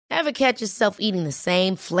Ever catch yourself eating the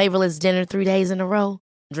same flavorless dinner 3 days in a row?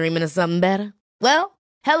 Dreaming of something better? Well,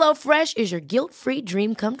 HelloFresh is your guilt-free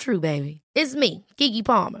dream come true, baby. It's me, Keke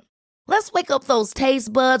Palmer. Let's wake up those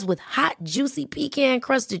taste buds with hot, juicy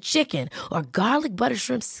pecan-crusted chicken or garlic butter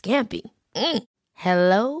shrimp scampi.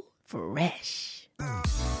 Hello Fresh.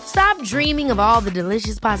 Stop dreaming of all the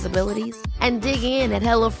delicious possibilities and dig in at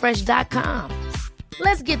HelloFresh.com.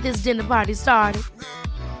 Let's get this dinner party started.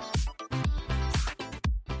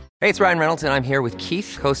 Hey, it's Ryan Reynolds, and I'm here with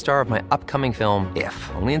Keith, co-star of my upcoming film,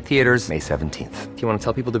 If, only in theaters May 17th. Do you want to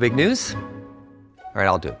tell people the big news? All right,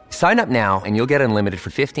 I'll do it. Sign up now and you'll get unlimited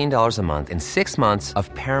for $15 a month and 6 months of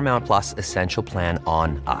Paramount Plus Essential Plan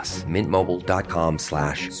on us.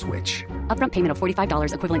 MintMobile.com/switch. Upfront payment of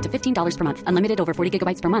 $45 equivalent to $15 per month. Unlimited over 40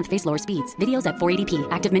 gigabytes per month. Face lower speeds. Videos at 480p.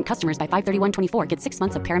 Active Mint customers by 531.24 get 6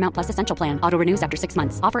 months of Paramount Plus Essential Plan. Auto renews after 6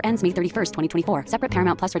 months. Offer ends May 31st, 2024. Separate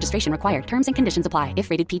Paramount Plus registration required. Terms and conditions apply if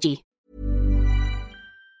rated PG.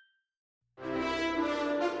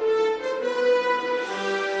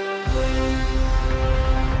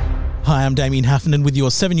 Hi, I'm Damien Heffernan with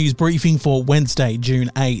your 7 News briefing for Wednesday,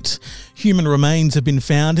 June 8. Human remains have been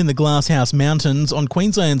found in the Glasshouse Mountains on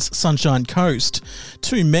Queensland's Sunshine Coast.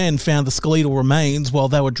 2 men found the skeletal remains while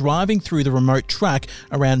they were driving through the remote track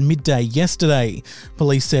around midday yesterday.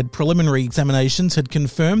 Police said preliminary examinations had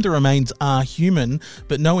confirmed the remains are human,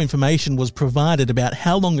 but no information was provided about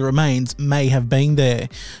how long the remains may have been there.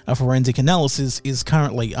 A forensic analysis is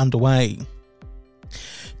currently underway.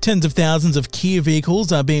 Tens of thousands of Kia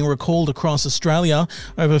vehicles are being recalled across Australia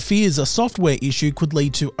over fears a software issue could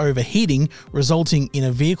lead to overheating, resulting in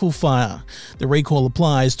a vehicle fire. The recall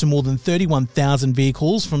applies to more than 31,000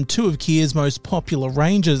 vehicles from 2 of Kia's most popular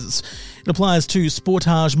ranges. It applies to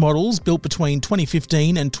Sportage models built between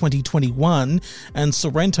 2015 and 2021 and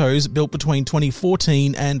Sorrentos built between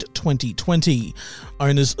 2014 and 2020.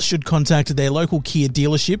 Owners should contact their local Kia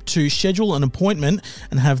dealership to schedule an appointment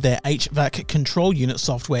and have their HVAC control unit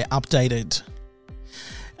software updated.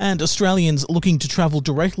 And Australians looking to travel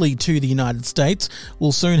directly to the United States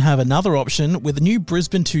will soon have another option with a new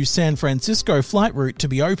Brisbane to San Francisco flight route to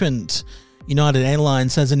be opened. United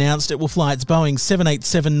Airlines has announced it will fly its Boeing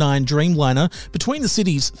 7879 Dreamliner between the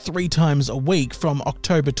cities 3 times a week from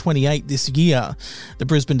October 28 this year. The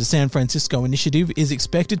Brisbane to San Francisco initiative is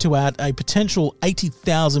expected to add a potential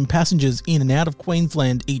 80,000 passengers in and out of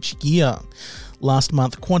Queensland each year. Last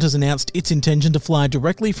month, Qantas announced its intention to fly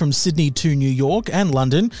directly from Sydney to New York and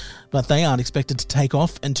London, but they aren't expected to take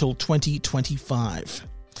off until 2025.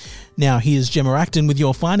 Now here's Gemma Acton with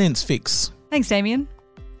your Finance Fix. Thanks, Damien.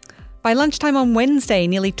 By lunchtime on Wednesday,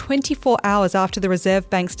 nearly 24 hours after the Reserve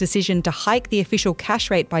Bank's decision to hike the official cash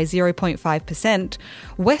rate by 0.5%,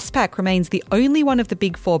 Westpac remains the only one of the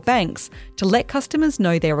big 4 banks to let customers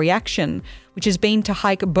know their reaction, which has been to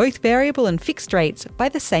hike both variable and fixed rates by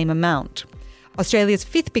the same amount. Australia's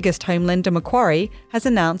 5th biggest home lender, Macquarie, has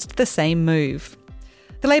announced the same move.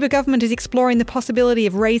 The Labor government is exploring the possibility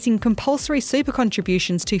of raising compulsory super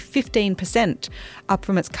contributions to 15%, up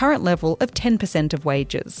from its current level of 10% of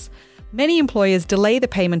wages. Many employers delay the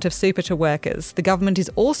payment of super to workers. The government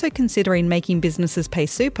is also considering making businesses pay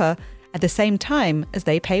super at the same time as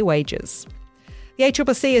they pay wages. The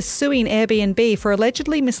ACCC is suing Airbnb for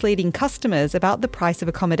allegedly misleading customers about the price of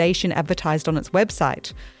accommodation advertised on its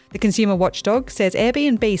website. The consumer watchdog says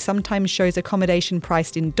Airbnb sometimes shows accommodation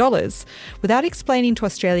priced in dollars without explaining to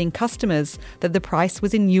Australian customers that the price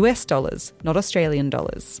was in US dollars, not Australian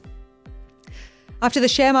dollars. After the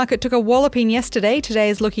share market took a walloping yesterday,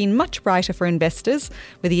 today is looking much brighter for investors,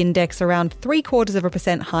 with the index around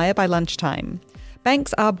 0.75% higher by lunchtime.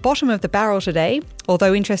 Banks are bottom of the barrel today,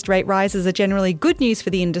 although interest rate rises are generally good news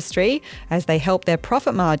for the industry as they help their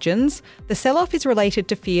profit margins. The sell-off is related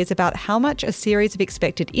to fears about how much a series of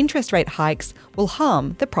expected interest rate hikes will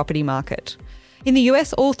harm the property market. In the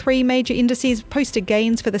US, all 3 major indices posted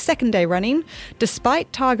gains for the second day running,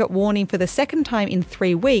 despite Target warning for the second time in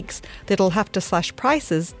 3 weeks that it'll have to slash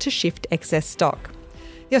prices to shift excess stock.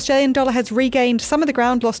 The Australian dollar has regained some of the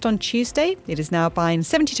ground lost on Tuesday. It is now buying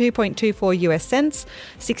 72.24 US cents,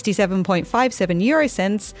 67.57 euro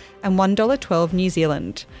cents, and $1.12 New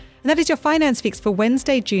Zealand. And that is your Finance Fix for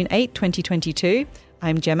Wednesday, June 8, 2022.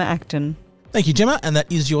 I'm Gemma Acton. Thank you, Gemma, and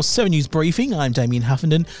that is your 7 News briefing. I'm Damien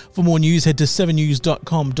Heffernan. For more news, head to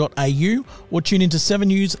 7news.com.au or tune into 7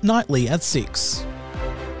 News nightly at 6.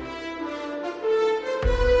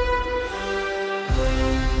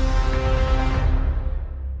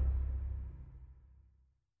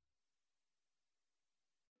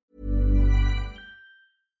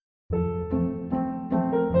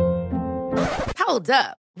 Hold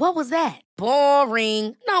up. What was that?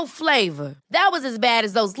 Boring. No flavor. That was as bad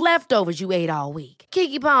as those leftovers you ate all week.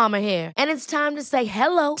 Keke Palmer here, and it's time to say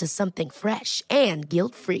hello to something fresh and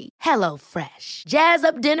guilt-free. Hello Fresh. Jazz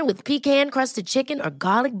up dinner with pecan-crusted chicken or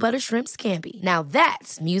garlic butter shrimp scampi. Now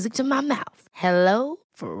that's music to my mouth. Hello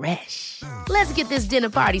Fresh. Let's get this dinner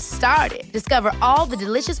party started. Discover all the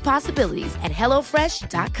delicious possibilities at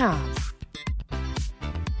HelloFresh.com.